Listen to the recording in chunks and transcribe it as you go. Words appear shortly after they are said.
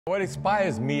What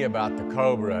inspires me about the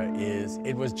Cobra is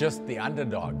it was just the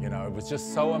underdog, it was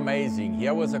just so amazing.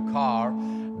 Here was a car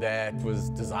that was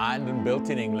designed and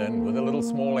built in England with a little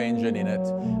small engine in it.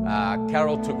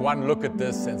 Carol took one look at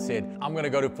this and said, I'm going to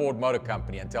go to Ford Motor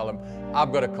Company and tell them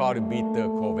I've got a car to beat the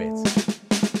Corvettes.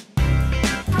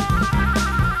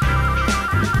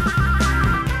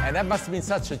 And that must have been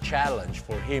such a challenge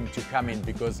for him to come in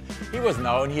because he was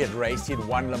known, he had raced, he'd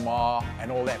won Le Mans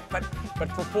and all that. But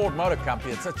for Ford Motor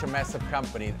Company, it's such a massive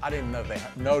company, I didn't know if they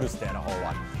noticed that a whole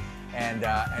lot. And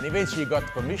eventually he got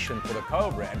permission for the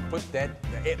Cobra and put the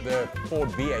Ford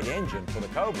V8 engine for the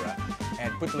Cobra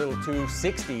and put the little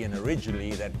 260 in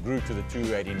originally that grew to the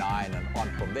 289 and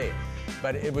on from there.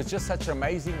 But it was just such an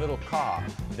amazing little car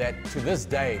that to this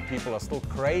day people are still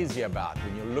crazy about.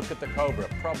 When you look at the Cobra,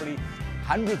 probably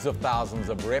hundreds of thousands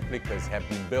of replicas have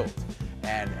been built.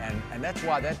 And that's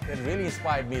why that really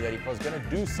inspired me that if I was going to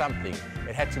do something,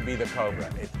 it had to be the Cobra.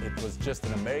 It was just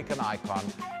an American icon,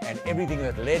 and everything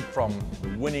that led from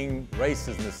winning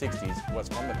races in the 60s was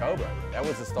from the Cobra. That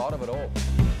was the start of it all.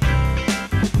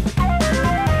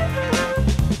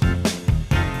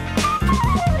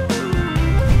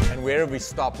 And wherever we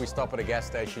stop at a gas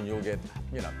station, you'll get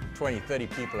 20, 30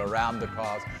 people around the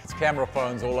cars. It's camera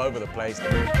phones all over the place.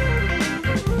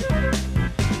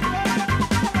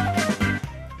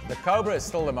 The Cobra is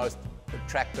still the most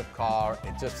attractive car.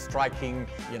 It's just striking.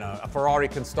 A Ferrari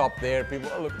can stop there. People,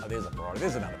 oh look, oh, there's a Ferrari,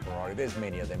 there's another Ferrari, there's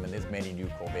many of them, and there's many new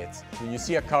Corvettes. When you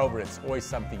see a Cobra, it's always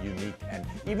something unique. And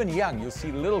even young, you'll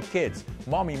see little kids,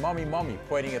 mommy, mommy, mommy,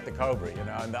 pointing at the Cobra,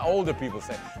 and the older people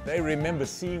say, they remember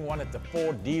seeing one at the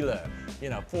Ford dealer,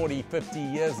 40, 50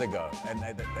 years ago. And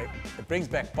it brings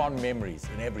back fond memories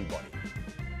in everybody.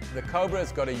 The Cobra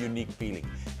has got a unique feeling.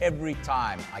 Every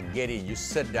time I get in, you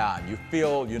sit down, you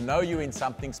feel, you're in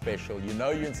something special,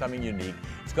 you're in something unique.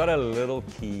 It's got a little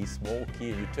key, small key,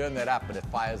 and you turn that up and it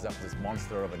fires up this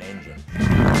monster of an engine.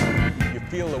 You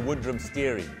feel the Woodrum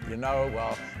steering,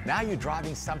 well, now you're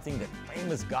driving something that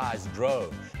famous guys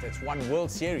drove. That's won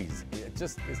World Series. It's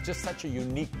just such a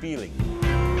unique feeling.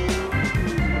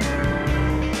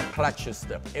 Clutch is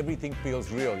stiff, everything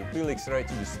feels real. You feel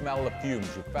accelerated, you smell the fumes,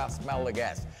 you smell the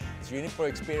gas. It's a unique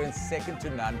experience, second to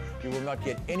none. You will not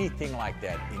get anything like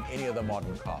that in any of the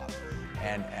modern cars.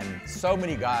 And so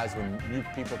many guys, when new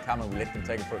people come and we let them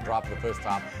take it for a drive for the first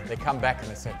time, they come back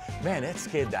and they say, man, that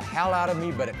scared the hell out of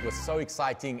me, but it was so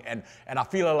exciting and I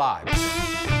feel alive.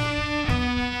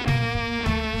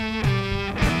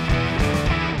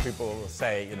 People will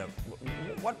say,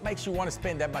 what makes you want to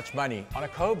spend that much money on a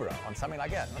Cobra, on something like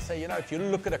that? And I say, if you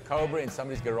look at a Cobra in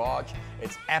somebody's garage,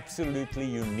 it's absolutely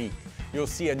unique. You'll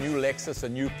see a new Lexus, a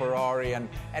new Ferrari, and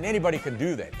anybody can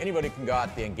do that. Anybody can go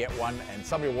out there and get one, and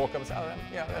somebody will walk up and say, oh,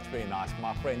 yeah, that's very nice.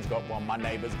 My friend's got one, my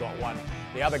neighbor's got one,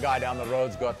 the other guy down the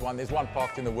road's got one, there's one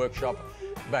parked in the workshop,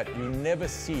 but you never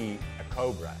see a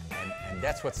Cobra. And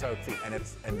that's what's so cool.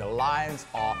 And the lines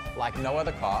are like no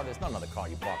other car. There's not another car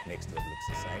you park next to it that looks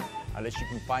the same, unless you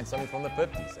can find something from the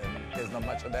 50s, and there's not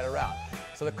much of that around.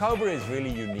 So the Cobra is really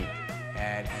unique,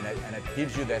 and it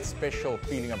gives you that special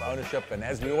feeling of ownership. And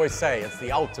as we always say, it's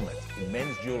the ultimate in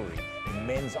men's jewelry, in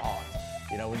men's art.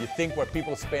 When you think what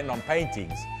people spend on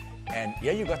paintings, and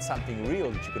yeah, you got something real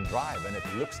that you can drive, and it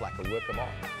looks like a work of art.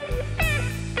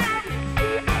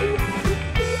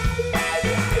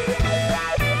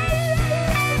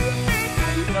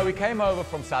 We came over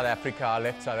from South Africa. I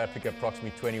left South Africa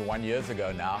approximately 21 years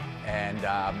ago now, and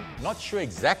not sure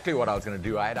exactly what I was going to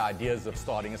do. I had ideas of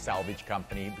starting a salvage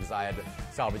company because I had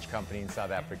a salvage company in South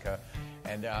Africa,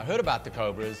 and I heard about the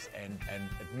Cobras, and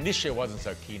initially I wasn't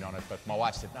so keen on it, but my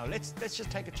wife said, no, let's just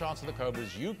take a chance with the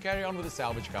Cobras. You carry on with the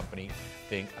salvage company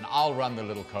thing, and I'll run the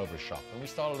little Cobra shop. And we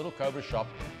started a little Cobra shop,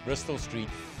 Bristol Street,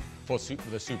 for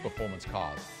the super performance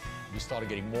cars. We started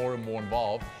getting more and more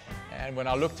involved, and when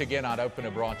I looked again, I'd open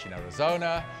a branch in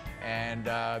Arizona, and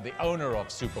the owner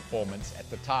of Super Performance at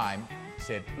the time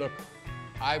said, look,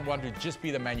 I want to just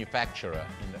be the manufacturer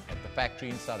at the factory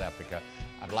in South Africa.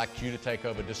 I'd like you to take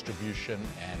over distribution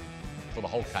and for the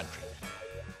whole country.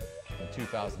 In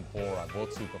 2004, I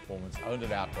bought Super Performance, owned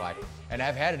it outright, and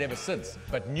have had it ever since.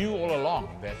 But knew all along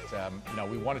that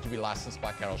we wanted to be licensed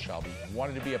by Carroll Shelby,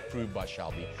 wanted to be approved by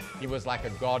Shelby. He was like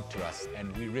a god to us,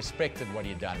 and we respected what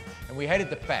he had done. And we hated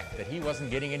the fact that he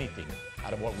wasn't getting anything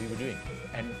out of what we were doing.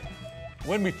 And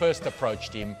when we first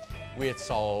approached him, we had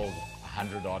sold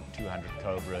 100 odd, 200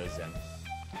 Cobras, and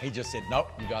he just said, nope,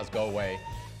 you guys go away.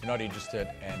 You're not interested,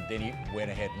 and then he went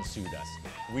ahead and sued us.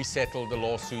 We settled the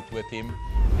lawsuit with him,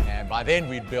 and by then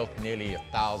we'd built nearly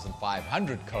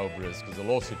 1,500 Cobras because the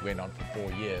lawsuit went on for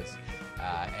 4 years.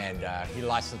 And he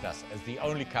licensed us as the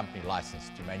only company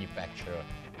licensed to manufacture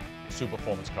super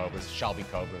performance Cobras, Shelby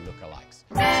Cobra lookalikes.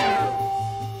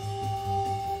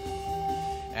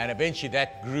 And eventually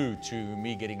that grew to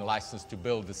me getting licensed to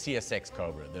build the CSX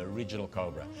Cobra, the original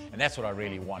Cobra. And that's what I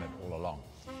really wanted all along.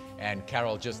 And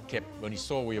Carol just kept, when he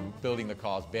saw we were building the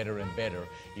cars better and better,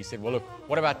 he said, well, look,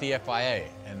 what about the FIA?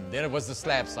 And then it was the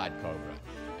slab side Cobra.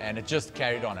 And it just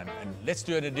carried on. And let's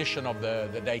do an edition of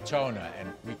the Daytona.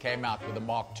 And we came out with the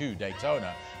Mark II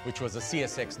Daytona, which was a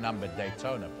CSX numbered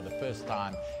Daytona for the first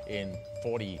time in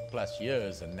 40 plus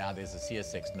years. And now there's a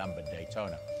CSX numbered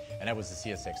Daytona. And that was the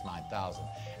CSX 9000.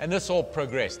 And this all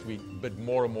progressed. We bid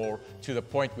more and more to the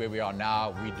point where we are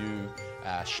now. We do,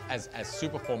 as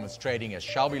Super Performance Trading, as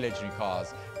Shelby Legendary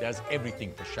Cars, does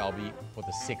everything for Shelby for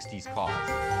the 60s cars.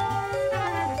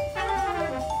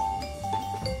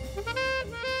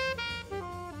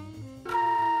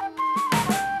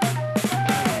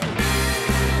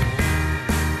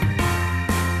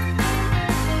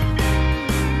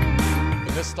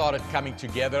 Started coming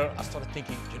together, I started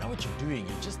thinking, you know what you're doing?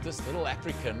 You're just this little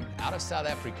African out of South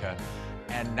Africa,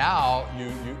 and now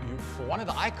you for one of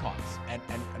the icons and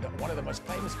one of the most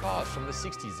famous cars from the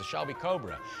 60s, the Shelby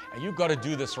Cobra, and you've got to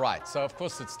do this right. So of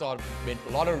course it meant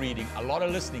a lot of reading, a lot of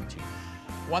listening to.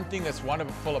 One thing that's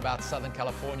wonderful about Southern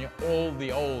California, all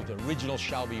the old original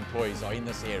Shelby employees are in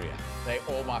this area. They're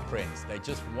all my friends. They're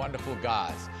just wonderful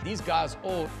guys. These guys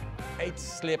all ate,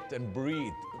 slept, and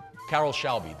breathed Carroll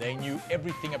Shelby. They knew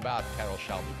everything about Carroll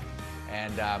Shelby.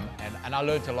 And I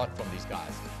learned a lot from these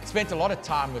guys. Spent a lot of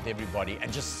time with everybody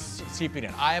and just seeping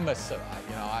in. I've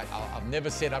never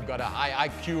said I've got a high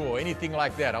IQ or anything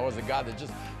like that. I was a guy that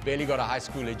just barely got a high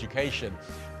school education.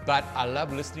 But I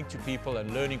love listening to people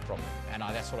and learning from them. And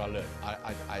that's what I learned.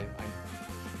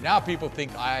 Now people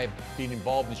think I've been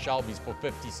involved in Shelby's for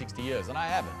 50, 60 years, and I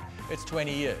haven't. It's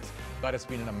 20 years, but it's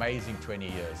been an amazing 20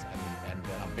 years. And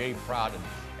I'm very proud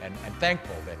and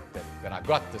thankful that I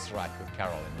got this right with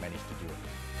Carol and managed to do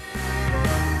it.